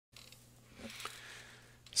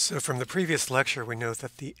So from the previous lecture, we know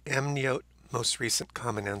that the amniote most recent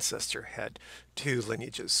common ancestor had two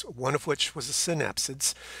lineages, one of which was the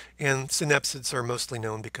synapsids, and synapsids are mostly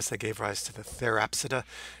known because they gave rise to the therapsida,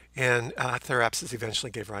 and therapsids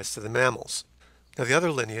eventually gave rise to the mammals. Now the other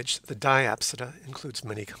lineage, the diapsida, includes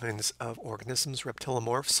many kinds of organisms,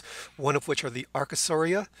 reptilomorphs, one of which are the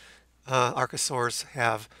archosauria. Archosaurs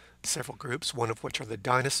have several groups, one of which are the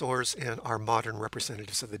dinosaurs, and our modern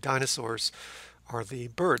representatives of the dinosaurs are the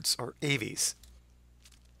birds, or aves.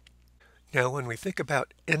 Now, when we think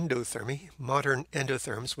about endothermy, modern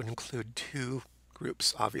endotherms would include two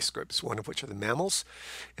groups, obvious groups, one of which are the mammals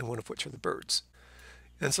and one of which are the birds.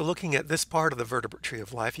 And so looking at this part of the vertebrate tree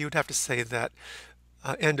of life, you would have to say that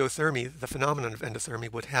endothermy, the phenomenon of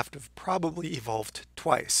endothermy, would have to have probably evolved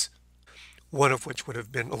twice. One of which would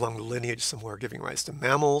have been along the lineage somewhere giving rise to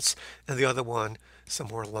mammals, and the other one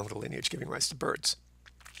somewhere along the lineage giving rise to birds.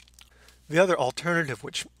 The other alternative,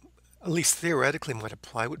 which at least theoretically might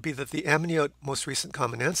apply, would be that the amniote most recent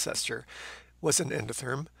common ancestor was an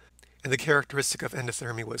endotherm, and the characteristic of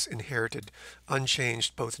endothermy was inherited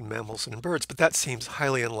unchanged both in mammals and in birds. But that seems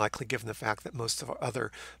highly unlikely given the fact that most of our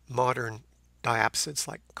other modern diapsids,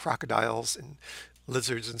 like crocodiles and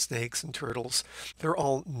lizards and snakes and turtles, they're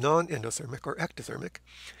all non-endothermic or ectothermic.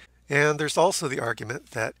 And there's also the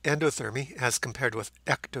argument that endothermy, as compared with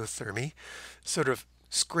ectothermy, sort of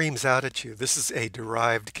screams out at you. This is a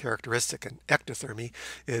derived characteristic, and ectothermy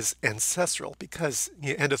is ancestral because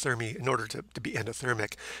endothermy, in order to be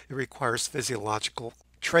endothermic, it requires physiological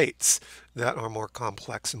traits that are more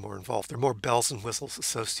complex and more involved. There are more bells and whistles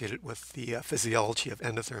associated with the physiology of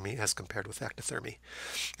endothermy as compared with ectothermy.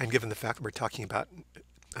 And given the fact that we're talking about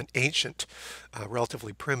an ancient,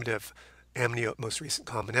 relatively primitive amniote most recent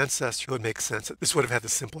common ancestor, it would make sense that this would have had the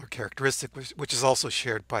simpler characteristic, which is also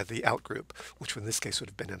shared by the outgroup, which in this case would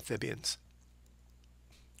have been amphibians.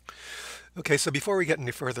 Okay, so before we get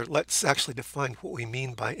any further, let's actually define what we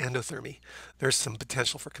mean by endothermy. There's some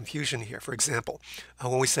potential for confusion here. For example,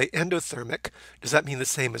 when we say endothermic, does that mean the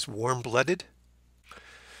same as warm-blooded?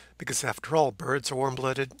 Because after all, birds are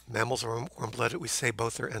warm-blooded, mammals are warm-blooded, we say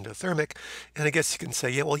both are endothermic. And I guess you can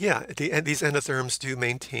say, these endotherms do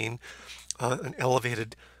maintain an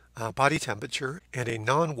elevated body temperature, and a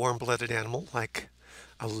non-warm-blooded animal like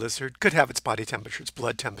a lizard could have its body temperature, its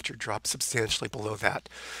blood temperature drop substantially below that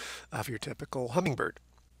of your typical hummingbird.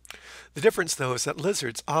 The difference, though, is that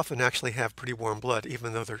lizards often actually have pretty warm blood,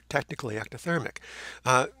 even though they're technically ectothermic.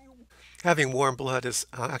 Having warm blood is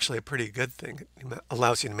actually a pretty good thing. It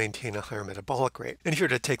allows you to maintain a higher metabolic rate. And if you were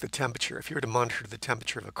to take the temperature, if you were to monitor the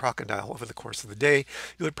temperature of a crocodile over the course of the day,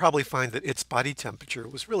 you would probably find that its body temperature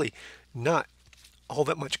was really not all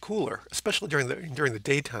that much cooler, especially during the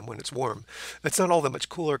daytime when it's warm. It's not all that much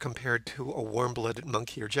cooler compared to a warm-blooded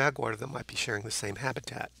monkey or jaguar that might be sharing the same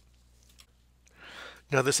habitat.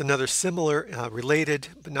 Now there's another similar, related,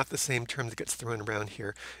 but not the same term that gets thrown around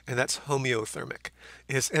here, and that's homeothermic.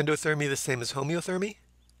 Is endothermy the same as homeothermy?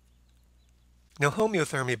 Now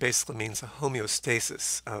homeothermy basically means a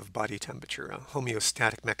homeostasis of body temperature. A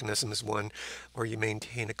homeostatic mechanism is one where you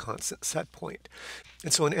maintain a constant set point.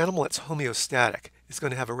 And so an animal that's homeostatic is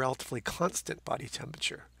going to have a relatively constant body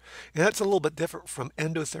temperature. And that's a little bit different from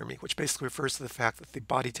endothermy, which basically refers to the fact that the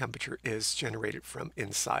body temperature is generated from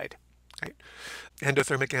inside. Right?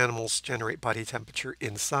 Endothermic animals generate body temperature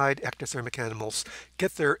inside. Ectothermic animals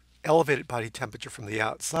get their elevated body temperature from the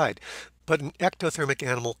outside. But an ectothermic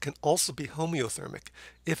animal can also be homeothermic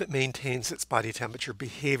if it maintains its body temperature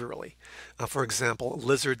behaviorally. For example, a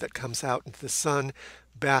lizard that comes out into the sun,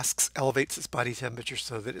 basks, elevates its body temperature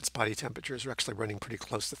so that its body temperatures are actually running pretty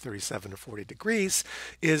close to 37 or 40 degrees,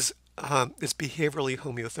 is behaviorally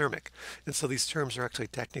homeothermic. And so these terms are actually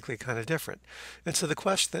technically kind of different. And so the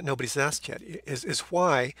question that nobody's asked yet is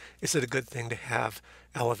why is it a good thing to have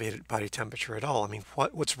elevated body temperature at all? I mean,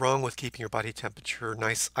 what's wrong with keeping your body temperature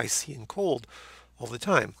nice, icy, and cold all the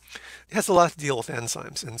time? It has a lot to deal with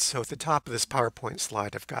enzymes. And so at the top of this PowerPoint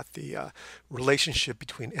slide, I've got the relationship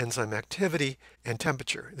between enzyme activity and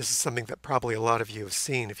temperature. This is something that probably a lot of you have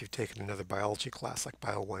seen if you've taken another biology class like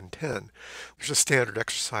Bio 110. There's a standard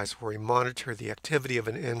exercise where we monitor the activity of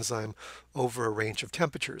an enzyme over a range of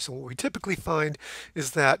temperatures. And what we typically find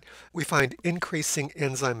is that we find increasing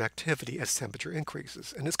enzyme activity as temperature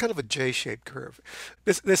increases. And it's kind of a J-shaped curve.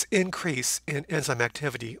 This increase in enzyme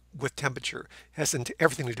activity with temperature has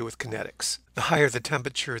everything to do with kinetics. The higher the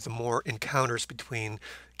temperature, the more encounters between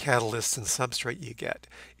catalysts and substrate you get.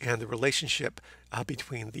 And the relationship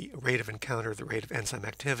between the rate of encounter, the rate of enzyme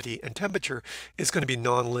activity, and temperature is going to be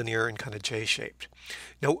nonlinear and kind of J-shaped.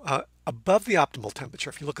 Now, above the optimal temperature,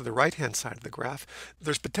 if you look at the right-hand side of the graph,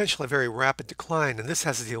 there's potentially a very rapid decline, and this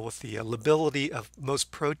has to deal with the lability of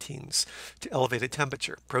most proteins to elevated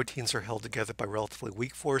temperature. Proteins are held together by relatively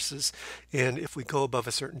weak forces, and if we go above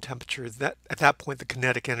a certain temperature, that at that point the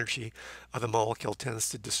kinetic energy of the molecule tends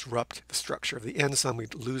to disrupt the structure of the enzyme. We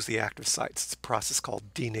lose the active sites. It's a process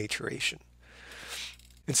called denaturation.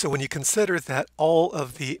 And so when you consider that all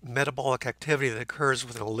of the metabolic activity that occurs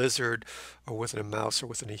within a lizard or within a mouse or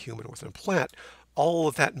within a human or within a plant, all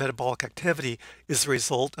of that metabolic activity is the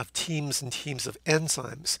result of teams and teams of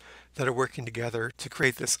enzymes that are working together to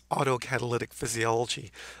create this autocatalytic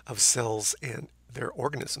physiology of cells and their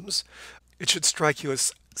organisms. It should strike you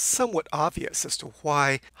as somewhat obvious as to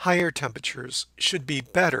why higher temperatures should be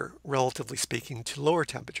better, relatively speaking, to lower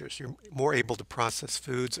temperatures. You're more able to process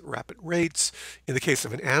foods at rapid rates. In the case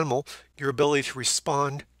of an animal, your ability to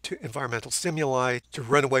respond to environmental stimuli, to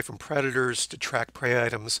run away from predators, to track prey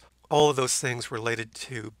items, all of those things related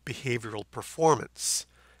to behavioral performance,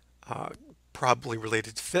 uh, probably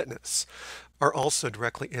related to fitness, are also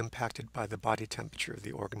directly impacted by the body temperature of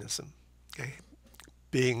the organism. Okay?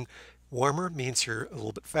 Being warmer means you're a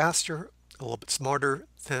little bit faster, a little bit smarter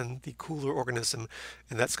than the cooler organism,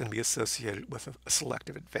 and that's going to be associated with a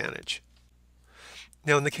selective advantage.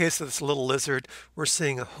 Now, in the case of this little lizard, we're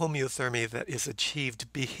seeing a homeothermy that is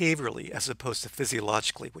achieved behaviorally as opposed to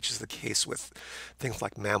physiologically, which is the case with things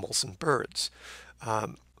like mammals and birds.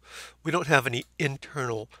 Um, we don't have any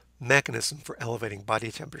internal mechanism for elevating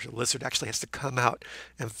body temperature. The lizard actually has to come out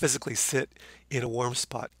and physically sit in a warm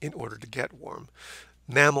spot in order to get warm.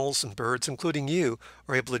 Mammals and birds, including you,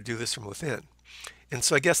 are able to do this from within. And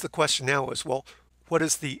so I guess the question now is, well, what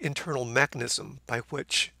is the internal mechanism by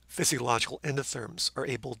which physiological endotherms are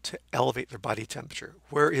able to elevate their body temperature?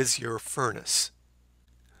 Where is your furnace?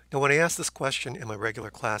 Now, when I ask this question in my regular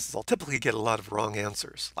classes, I'll typically get a lot of wrong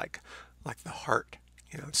answers, like the heart.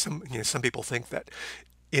 Some people think that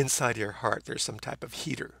inside your heart there's some type of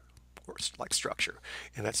heater or like structure,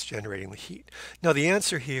 and that's generating the heat. Now, the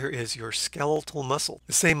answer here is your skeletal muscle.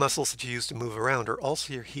 The same muscles that you use to move around are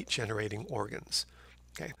also your heat generating organs.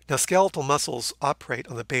 Okay. Now, skeletal muscles operate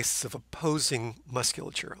on the basis of opposing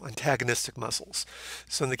musculature, antagonistic muscles.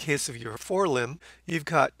 So in the case of your forelimb, you've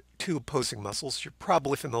got two opposing muscles you're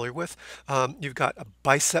probably familiar with. You've got a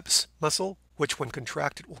biceps muscle, which when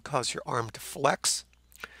contracted will cause your arm to flex.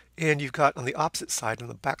 And you've got on the opposite side, on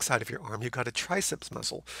the back side of your arm, you've got a triceps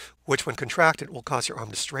muscle, which when contracted will cause your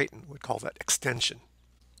arm to straighten. We call that extension.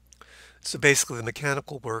 So basically the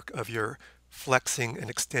mechanical work of your flexing and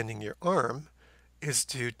extending your arm is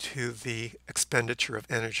due to the expenditure of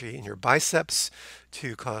energy in your biceps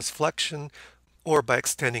to cause flexion, or by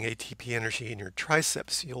extending ATP energy in your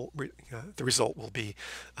triceps, the result will be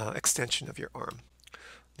extension of your arm.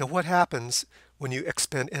 Now, what happens when you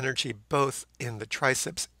expend energy both in the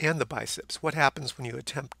triceps and the biceps? What happens when you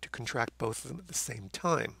attempt to contract both of them at the same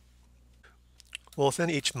time? Well, within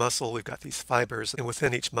each muscle, we've got these fibers, and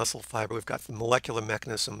within each muscle fiber, we've got the molecular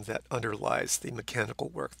mechanism that underlies the mechanical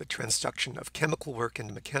work, the transduction of chemical work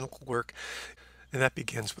into mechanical work, and that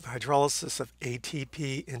begins with hydrolysis of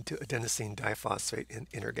ATP into adenosine diphosphate and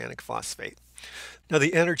inorganic phosphate. Now,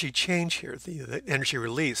 the energy change here, the energy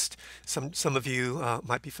released, some of you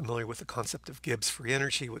might be familiar with the concept of Gibbs free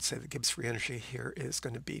energy. Would say the Gibbs free energy here is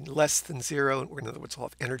going to be less than zero, or in other words, we'll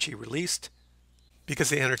have energy released, because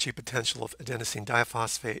the energy potential of adenosine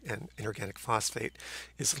diphosphate and inorganic phosphate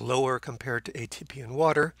is lower compared to ATP and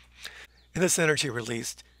water. And this energy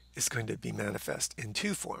released is going to be manifest in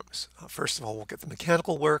two forms. First of all, we'll get the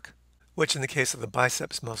mechanical work, which in the case of the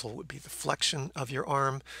biceps muscle would be the flexion of your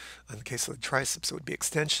arm. In the case of the triceps, it would be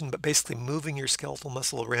extension, but basically moving your skeletal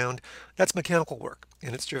muscle around, that's mechanical work,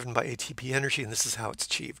 and it's driven by ATP energy, and this is how it's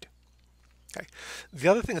achieved. Okay. The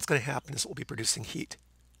other thing that's going to happen is it will be producing heat.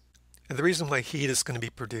 And the reason why heat is going to be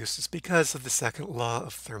produced is because of the second law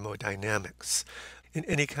of thermodynamics. In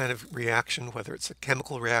any kind of reaction, whether it's a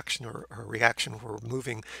chemical reaction or a reaction where we're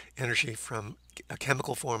moving energy from a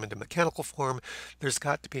chemical form into mechanical form, there's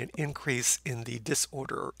got to be an increase in the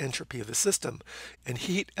disorder or entropy of the system. And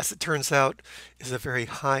heat, as it turns out, is a very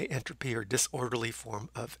high entropy or disorderly form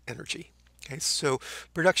of energy. Okay, so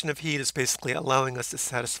production of heat is basically allowing us to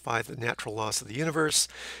satisfy the natural laws of the universe,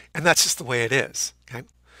 and that's just the way it is. Okay?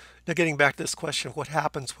 Now, getting back to this question of what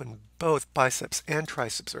happens when both biceps and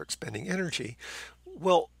triceps are expending energy,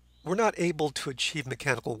 well, we're not able to achieve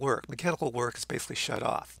mechanical work. Mechanical work is basically shut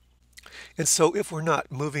off. And so if we're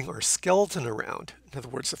not moving our skeleton around, in other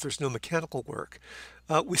words, if there's no mechanical work,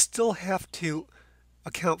 we still have to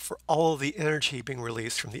account for all of the energy being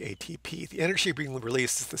released from the ATP. The energy being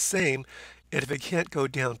released is the same, and if it can't go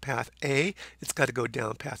down path A, it's got to go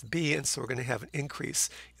down path B, and so we're going to have an increase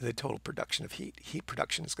in the total production of heat. Heat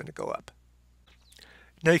production is going to go up.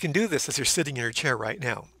 Now you can do this as you're sitting in your chair right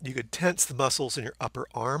now. You could tense the muscles in your upper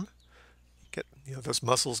arm. Those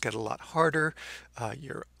muscles get a lot harder.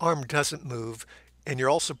 Your arm doesn't move, and you're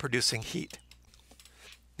also producing heat.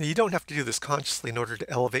 Now, you don't have to do this consciously in order to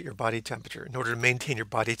elevate your body temperature. In order to maintain your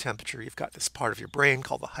body temperature, you've got this part of your brain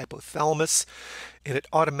called the hypothalamus, and it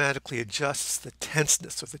automatically adjusts the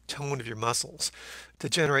tenseness or the tone of your muscles to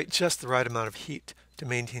generate just the right amount of heat to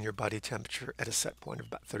maintain your body temperature at a set point of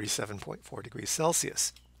about 37.4 degrees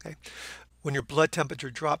Celsius. Okay? When your blood temperature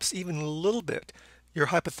drops even a little bit, your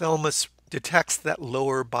hypothalamus detects that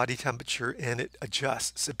lower body temperature and it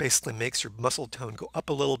adjusts. It basically makes your muscle tone go up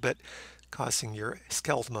a little bit, causing your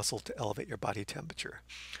skeletal muscle to elevate your body temperature.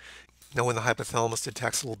 Now, when the hypothalamus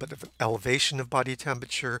detects a little bit of an elevation of body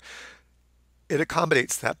temperature, it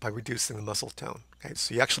accommodates that by reducing the muscle tone. Okay,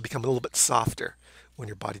 so you actually become a little bit softer when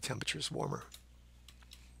your body temperature is warmer.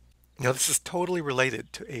 Now, this is totally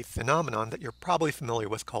related to a phenomenon that you're probably familiar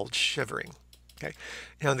with called shivering. Okay,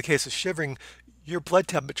 now in the case of shivering, your blood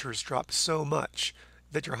temperatures drop so much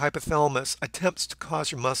that your hypothalamus attempts to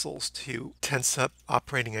cause your muscles to tense up,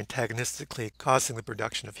 operating antagonistically, causing the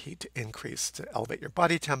production of heat to increase to elevate your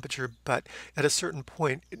body temperature. But at a certain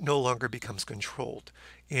point, it no longer becomes controlled.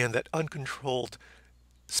 And that uncontrolled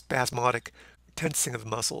spasmodic tensing of the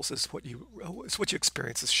muscles is what you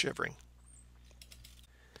experience as shivering.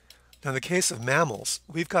 Now, in the case of mammals,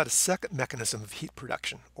 we've got a second mechanism of heat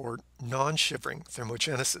production, or non-shivering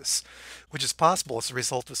thermogenesis, which is possible as a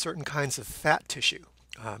result of certain kinds of fat tissue.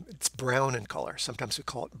 It's brown in color. Sometimes we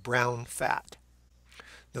call it brown fat.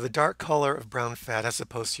 Now, the dark color of brown fat, as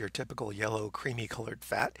opposed to your typical yellow, creamy colored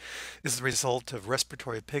fat, is the result of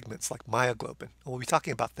respiratory pigments like myoglobin. We'll be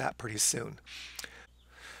talking about that pretty soon.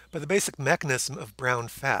 But the basic mechanism of brown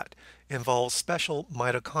fat involves special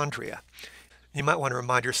mitochondria. You might want to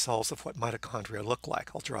remind yourselves of what mitochondria look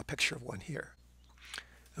like. I'll draw a picture of one here.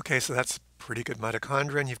 Okay, so that's pretty good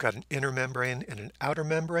mitochondria. And you've got an inner membrane and an outer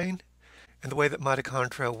membrane. And the way that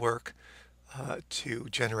mitochondria work to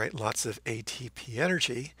generate lots of ATP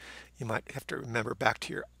energy, you might have to remember back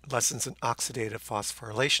to your lessons in oxidative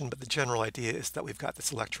phosphorylation, but the general idea is that we've got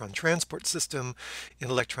this electron transport system. An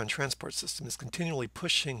electron transport system is continually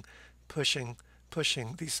pushing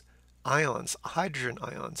these ions, hydrogen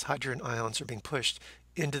ions. Hydrogen ions are being pushed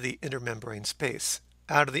into the intermembrane space,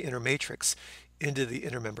 out of the inner matrix, into the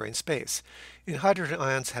intermembrane space. And hydrogen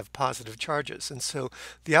ions have positive charges, and so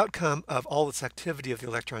the outcome of all this activity of the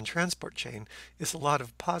electron transport chain is a lot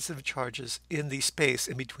of positive charges in the space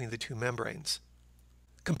in between the two membranes.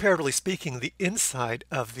 Comparatively speaking, the inside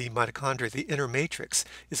of the mitochondria, the inner matrix,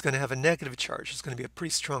 is going to have a negative charge. It's going to be a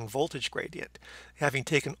pretty strong voltage gradient. Having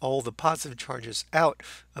taken all the positive charges out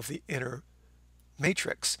of the inner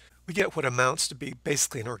matrix, we get what amounts to be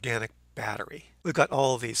basically an organic battery. We've got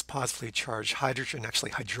all of these positively charged hydrogen,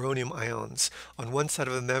 actually hydronium ions, on one side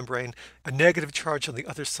of the membrane, a negative charge on the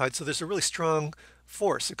other side. So there's a really strong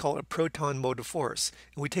force. We call it a proton motive force.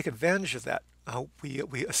 And we take advantage of that.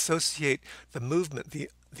 We associate the movement,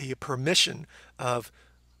 the permission of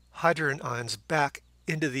hydrogen ions back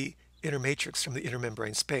into the inner matrix from the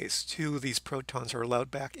intermembrane space. Two of these protons are allowed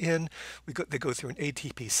back in. They go through an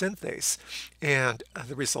ATP synthase, and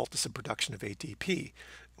the result is the production of ATP.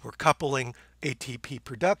 We're coupling ATP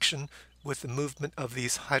production with the movement of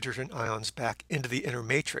these hydrogen ions back into the inner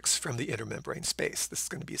matrix from the intermembrane space. This is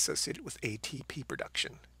going to be associated with ATP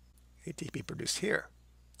production. ATP produced here.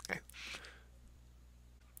 Okay.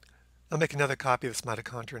 I'll make another copy of this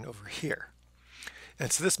mitochondrion over here.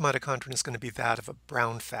 And so this mitochondrion is going to be that of a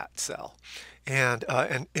brown fat cell. And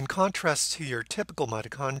in contrast to your typical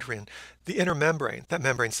mitochondrion, the inner membrane, that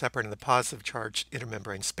membrane separating the positive charged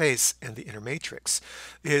intermembrane space and the inner matrix,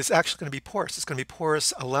 is actually going to be porous. It's going to be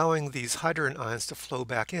porous, allowing these hydrogen ions to flow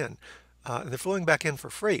back in. And they're flowing back in for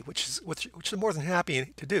free, which they're more than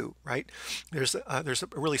happy to do, right? There's a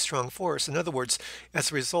really strong force. In other words,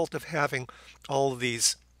 as a result of having all of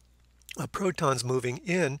these protons moving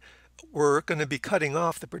in, we're going to be cutting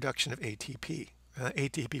off the production of ATP.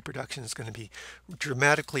 ATP production is going to be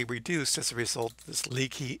dramatically reduced as a result of this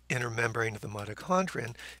leaky inner membrane of the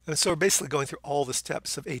mitochondrion. And so we're basically going through all the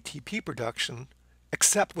steps of ATP production,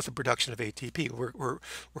 except with the production of ATP.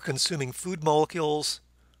 We're consuming food molecules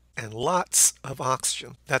and lots of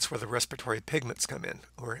oxygen. That's where the respiratory pigments come in,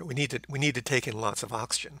 or we need to take in lots of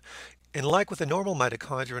oxygen. And like with a normal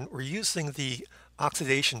mitochondrion, we're using the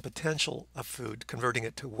oxidation potential of food, converting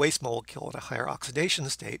it to a waste molecule at a higher oxidation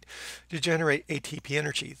state to generate ATP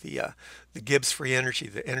energy, the Gibbs free energy,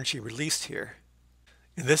 the energy released here.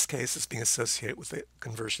 In this case, it's being associated with the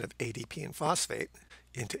conversion of ADP and phosphate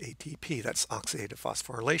into ATP. That's oxidative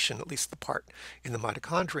phosphorylation, at least the part in the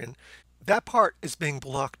mitochondrion. That part is being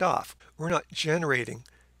blocked off. We're not generating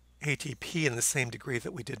ATP in the same degree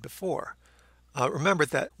that we did before. Remember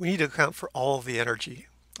that we need to account for all of the energy.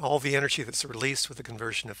 All the energy that's released with the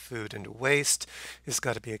conversion of food into waste has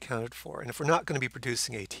got to be accounted for. And if we're not going to be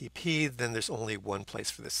producing ATP, then there's only one place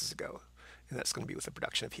for this to go, and that's going to be with the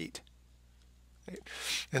production of heat. Right?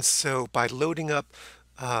 And so by loading up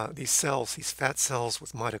these cells, these fat cells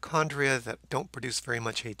with mitochondria that don't produce very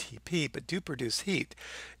much ATP but do produce heat,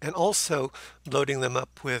 and also loading them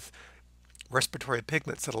up with respiratory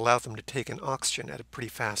pigments that allow them to take in oxygen at a pretty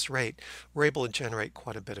fast rate, we're able to generate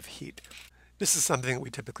quite a bit of heat. This is something that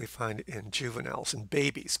we typically find in juveniles and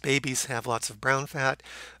babies. Babies have lots of brown fat.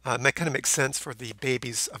 That kind of makes sense for the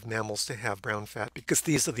babies of mammals to have brown fat because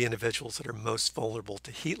these are the individuals that are most vulnerable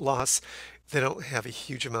to heat loss. They don't have a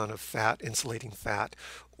huge amount of fat, insulating fat,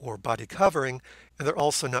 or body covering, and they're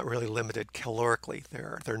also not really limited calorically.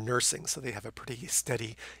 They're nursing, so they have a pretty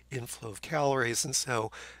steady inflow of calories, and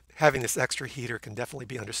so having this extra heater can definitely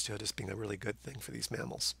be understood as being a really good thing for these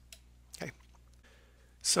mammals. Okay.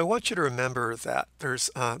 So I want you to remember that there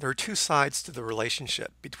are two sides to the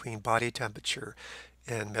relationship between body temperature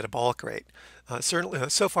and metabolic rate. Certainly,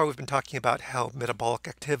 so far we've been talking about how metabolic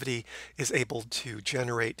activity is able to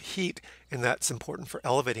generate heat, and that's important for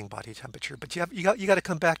elevating body temperature. But you got to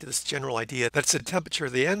come back to this general idea that it's the temperature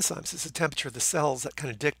of the enzymes, it's the temperature of the cells that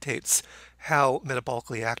kind of dictates how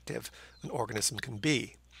metabolically active an organism can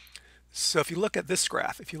be. So if you look at this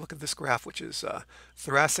graph, which is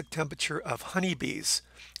thoracic temperature of honeybees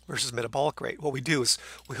versus metabolic rate, what we do is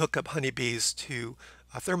we hook up honeybees to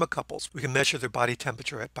thermocouples. We can measure their body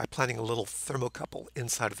temperature by planting a little thermocouple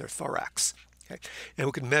inside of their thorax. Okay? And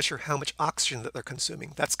we can measure how much oxygen that they're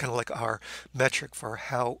consuming. That's kind of like our metric for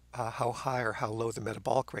how high or how low the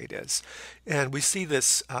metabolic rate is. And we see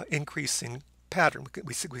this increasing pattern.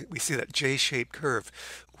 We see that J-shaped curve,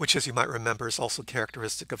 which, as you might remember, is also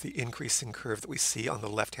characteristic of the increasing curve that we see on the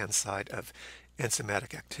left-hand side of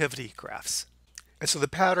enzymatic activity graphs. And so the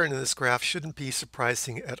pattern in this graph shouldn't be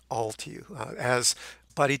surprising at all to you. As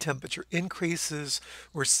body temperature increases,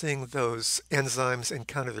 we're seeing those enzymes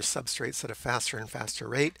encounter their substrates at a faster and faster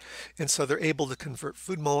rate. And so they're able to convert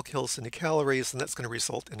food molecules into calories, and that's going to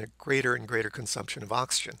result in a greater and greater consumption of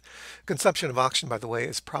oxygen. Consumption of oxygen, by the way,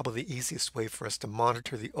 is probably the easiest way for us to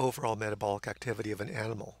monitor the overall metabolic activity of an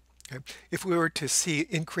animal. Okay. If we were to see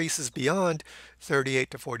increases beyond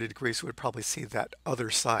 38 to 40 degrees, we would probably see that other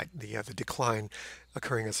side, the decline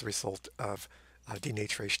occurring as a result of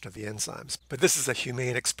denaturation of the enzymes. But this is a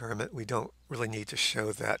humane experiment. We don't really need to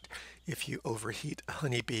show that if you overheat a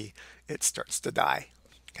honeybee, it starts to die.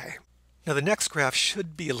 Okay. Now the next graph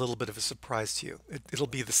should be a little bit of a surprise to you. It'll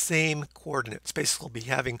be the same coordinates. Basically,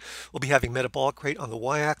 we'll be having metabolic rate on the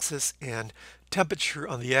y-axis and temperature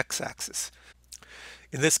on the x-axis.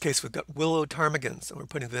 In this case, we've got willow ptarmigans, and we're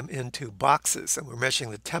putting them into boxes, and we're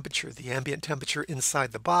measuring the temperature, the ambient temperature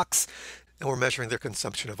inside the box, and we're measuring their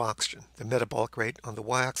consumption of oxygen. The metabolic rate on the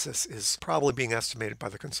y-axis is probably being estimated by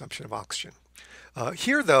the consumption of oxygen.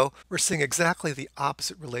 Here, though, we're seeing exactly the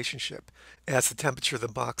opposite relationship. As the temperature of the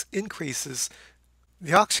box increases,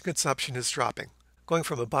 the oxygen consumption is dropping, going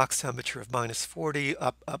from a box temperature of minus 40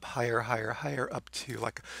 up higher, up to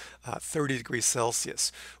like 30 degrees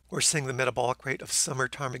Celsius. We're seeing the metabolic rate of summer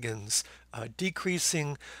ptarmigans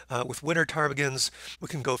decreasing. With winter ptarmigans, we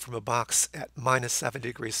can go from a box at minus 70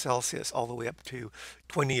 degrees Celsius all the way up to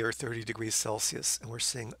 20 or 30 degrees Celsius, and we're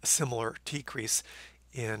seeing a similar decrease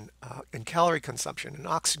in calorie consumption and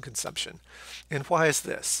oxygen consumption. And why is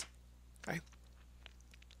this? Okay.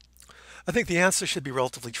 I think the answer should be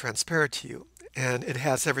relatively transparent to you, and it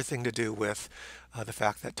has everything to do with the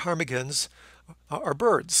fact that ptarmigans are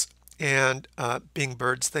birds. And being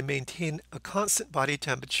birds, they maintain a constant body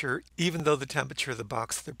temperature even though the temperature of the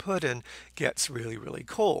box they're put in gets really, really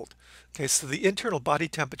cold. Okay, so the internal body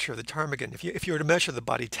temperature of the ptarmigan, if you were to measure the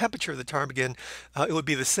body temperature of the ptarmigan, it would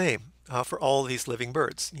be the same for all of these living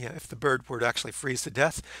birds. Yeah, if the bird were to actually freeze to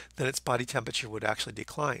death, then its body temperature would actually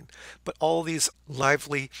decline. But all these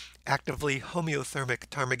lively, actively homeothermic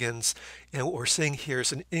ptarmigans, and what we're seeing here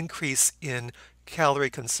is an increase in calorie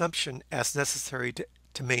consumption as necessary to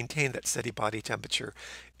maintain that steady body temperature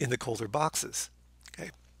in the colder boxes.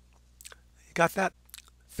 Okay, you got that?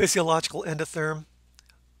 Physiological endotherm,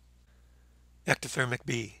 ectothermic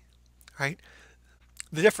B, right?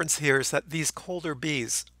 The difference here is that these colder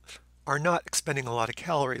bees are not expending a lot of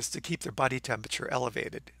calories to keep their body temperature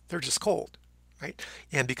elevated. They're just cold, right?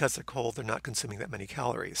 And because they're cold, they're not consuming that many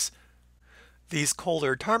calories. These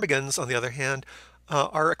colder ptarmigans, on the other hand,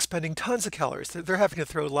 are expending tons of calories. They're having to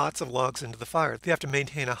throw lots of logs into the fire. They have to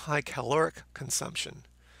maintain a high caloric consumption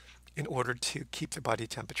in order to keep their body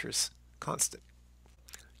temperatures constant.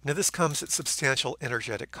 Now, this comes at substantial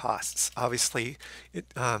energetic costs. Obviously,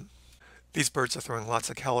 these birds are throwing lots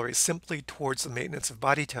of calories simply towards the maintenance of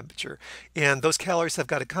body temperature, and those calories have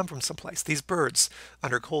got to come from someplace. These birds,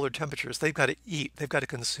 under colder temperatures, they've got to eat, they've got to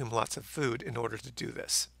consume lots of food in order to do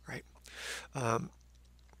this, right? Um,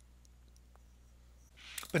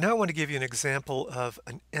 but now I want to give you an example of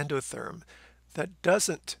an endotherm that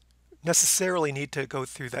doesn't necessarily need to go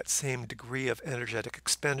through that same degree of energetic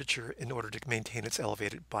expenditure in order to maintain its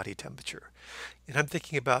elevated body temperature. And I'm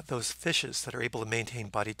thinking about those fishes that are able to maintain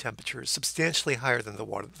body temperatures substantially higher than the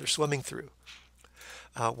water that they're swimming through.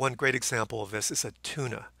 One great example of this is a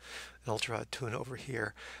tuna. And I'll draw a tuna over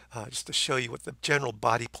here just to show you what the general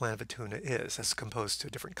body plan of a tuna is as composed to a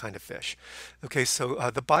different kind of fish. Okay,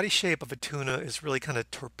 so the body shape of a tuna is really kind of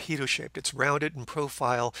torpedo shaped. It's rounded in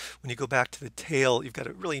profile. When you go back to the tail, you've got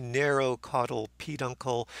a really narrow caudal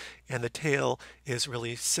peduncle, and the tail is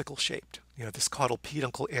really sickle shaped. You know, this caudal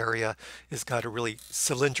peduncle area has got a really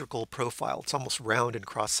cylindrical profile. It's almost round in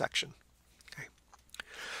cross section. Okay.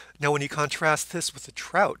 Now, when you contrast this with a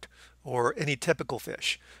trout or any typical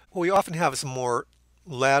fish, what we often have is more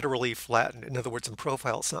laterally flattened. In other words, in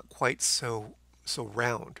profile, it's not quite so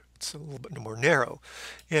round. It's a little bit more narrow.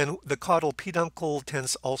 And the caudal peduncle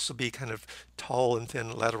tends to also be kind of tall and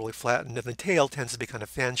thin, laterally flattened, and the tail tends to be kind of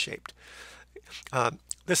fan-shaped.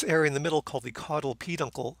 This area in the middle called the caudal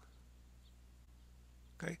peduncle,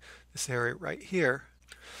 okay, this area right here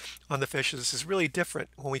on the fishes is really different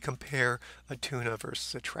when we compare a tuna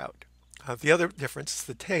versus a trout. The other difference is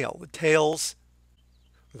the tail. The tails,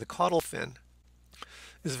 or the caudal fin,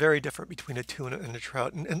 is very different between a tuna and a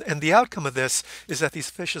trout. And the outcome of this is that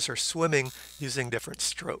these fishes are swimming using different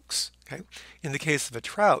strokes. Okay? In the case of a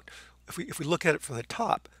trout, if we look at it from the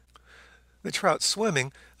top, the trout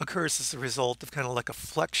swimming occurs as a result of kind of like a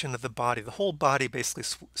flexion of the body. The whole body basically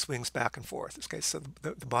swings back and forth. Okay, so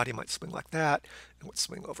the body might swing like that, and would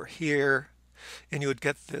swing over here, and you would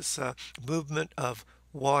get this movement of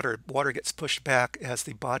water. Water gets pushed back as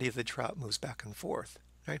the body of the trout moves back and forth.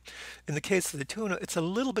 Right? In the case of the tuna, it's a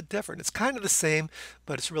little bit different. It's kind of the same,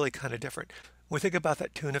 but it's really kind of different. When we think about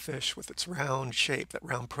that tuna fish with its round shape, that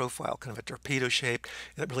round profile, kind of a torpedo shape,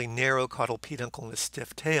 and that really narrow caudal peduncle and a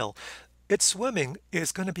stiff tail, its swimming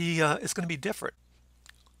is going to be different.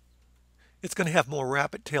 It's going to have more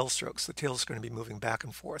rapid tail strokes. The tail is going to be moving back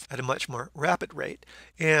and forth at a much more rapid rate.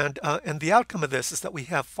 And the outcome of this is that we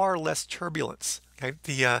have far less turbulence. Okay?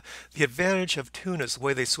 The advantage of tunas, the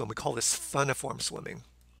way they swim, we call this thunniform swimming.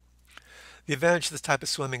 The advantage of this type of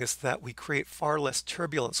swimming is that we create far less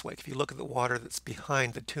turbulence wake. If you look at the water that's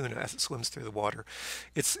behind the tuna as it swims through the water,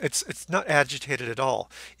 it's not agitated at all.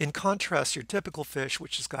 In contrast, your typical fish,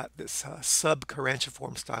 which has got this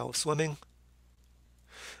subcarantiform style of swimming,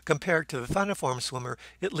 compared to the thunniform swimmer,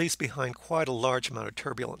 it leaves behind quite a large amount of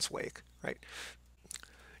turbulence wake. Right?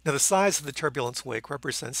 Now, the size of the turbulence wake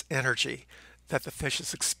represents energy that the fish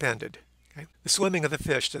has expended. Okay. The swimming of the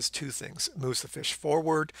fish does two things. It moves the fish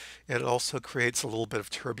forward, and it also creates a little bit of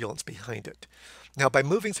turbulence behind it. Now, by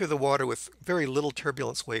moving through the water with very little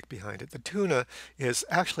turbulence wake behind it, the tuna is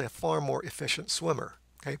actually a far more efficient swimmer.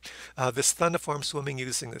 Okay. This thunniform swimming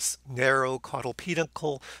using this narrow caudal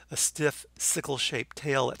peduncle, a stiff sickle-shaped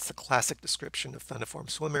tail, that's the classic description of thunniform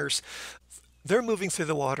swimmers. They're moving through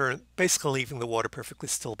the water and basically leaving the water perfectly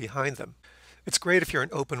still behind them. It's great if you're in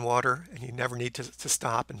open water and you never need to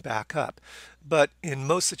stop and back up. But in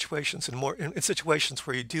most situations, in situations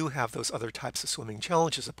where you do have those other types of swimming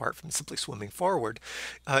challenges apart from simply swimming forward,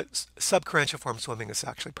 subcarantiform swimming is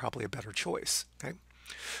actually probably a better choice. Okay?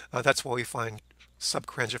 That's why we find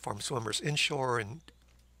subcarantiform swimmers inshore, and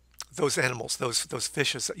those animals, those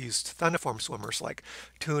fishes that use thunniform swimmers like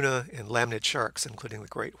tuna and laminate sharks, including the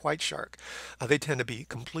great white shark, they tend to be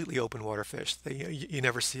completely open water fish. You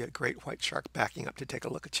never see a great white shark backing up to take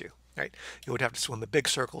a look at you. Right? You would have to swim a big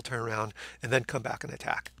circle, turn around, and then come back and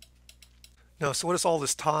attack. Now, so what does all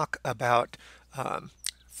this talk about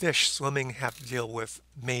fish swimming have to deal with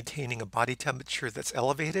maintaining a body temperature that's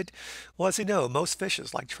elevated? Well, as you know, most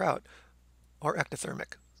fishes, like trout, are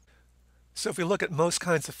ectothermic. So if we look at most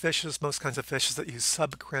kinds of fishes that use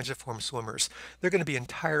subcarantiform swimmers, they're going to be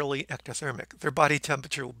entirely ectothermic. Their body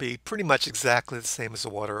temperature will be pretty much exactly the same as the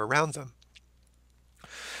water around them.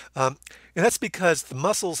 Um, and that's because the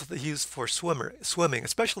muscles that they use for swimming,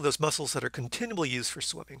 especially those muscles that are continually used for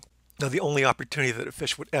swimming. Now, the only opportunity that a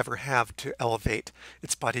fish would ever have to elevate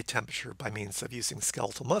its body temperature by means of using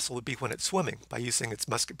skeletal muscle would be when it's swimming, by using its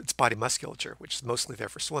body musculature, which is mostly there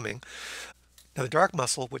for swimming. Now, the dark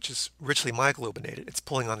muscle, which is richly myoglobinated, it's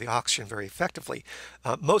pulling on the oxygen very effectively.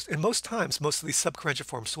 Most times, most of these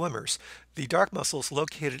subcorrentiform swimmers, the dark muscle is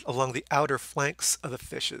located along the outer flanks of the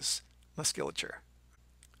fish's musculature.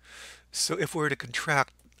 So if we were to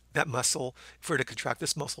contract that muscle, if we were to contract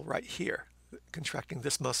this muscle right here, contracting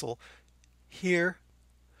this muscle here,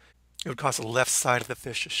 it would cause the left side of the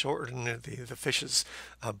fish to shorten. The fish's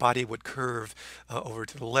body would curve over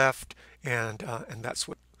to the left, and that's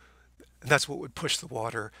what would push the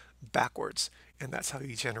water backwards, and that's how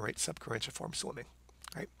you generate subcorrentiform swimming.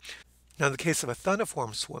 Right? Now, in the case of a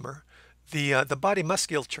thunniform swimmer, the body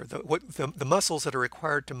musculature, the muscles that are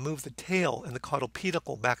required to move the tail and the caudal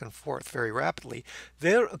pedicle back and forth very rapidly,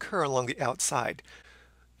 they don't occur along the outside.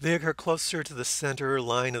 They occur closer to the center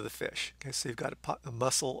line of the fish. Okay, so you've got a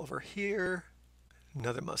muscle over here,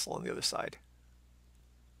 another muscle on the other side.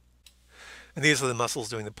 And these are the muscles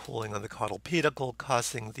doing the pulling on the caudal pedicle,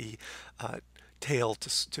 causing the tail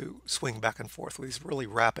to swing back and forth with these really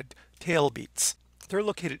rapid tail beats. They're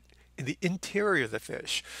located in the interior of the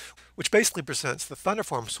fish, which basically presents the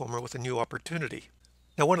thunniform swimmer with a new opportunity.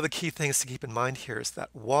 Now, one of the key things to keep in mind here is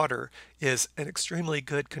that water is an extremely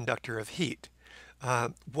good conductor of heat.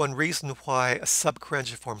 One reason why a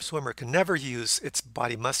subcorrentiform swimmer can never use its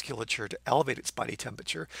body musculature to elevate its body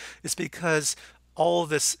temperature is because all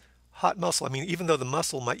this hot muscle, I mean, even though the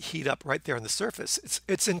muscle might heat up right there on the surface,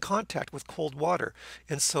 it's in contact with cold water.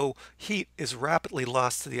 And so heat is rapidly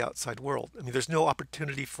lost to the outside world. I mean, there's no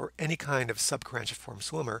opportunity for any kind of subcorrentiform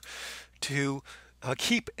swimmer to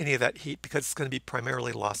keep any of that heat because it's going to be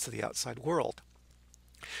primarily lost to the outside world.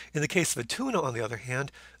 In the case of a tuna, on the other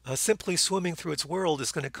hand, simply swimming through its world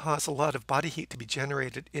is going to cause a lot of body heat to be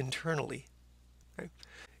generated internally. Okay?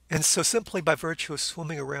 And so simply by virtue of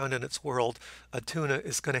swimming around in its world, a tuna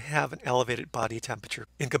is going to have an elevated body temperature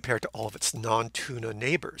in compared to all of its non-tuna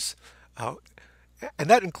neighbors. And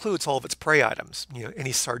that includes all of its prey items. You know,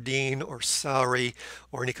 any sardine or celery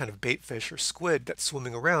or any kind of bait fish or squid that's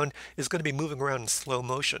swimming around is going to be moving around in slow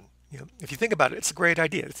motion. You know, if you think about it, it's a great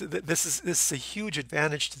idea. This is a huge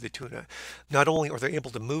advantage to the tuna. Not only are they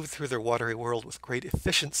able to move through their watery world with great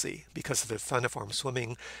efficiency because of their thunniform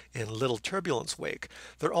swimming and little turbulence wake,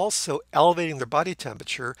 they're also elevating their body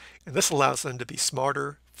temperature, and this allows them to be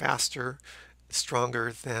smarter, faster,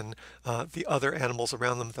 stronger than the other animals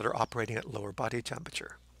around them that are operating at lower body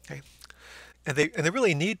temperature. Okay. And they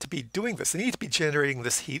really need to be doing this. They need to be generating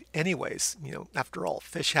this heat anyways. You know, after all,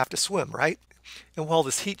 fish have to swim, right? And while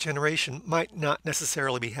this heat generation might not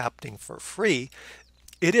necessarily be happening for free,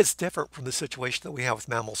 it is different from the situation that we have with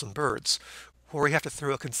mammals and birds, where we have to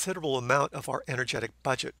throw a considerable amount of our energetic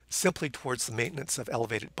budget simply towards the maintenance of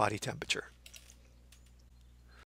elevated body temperature.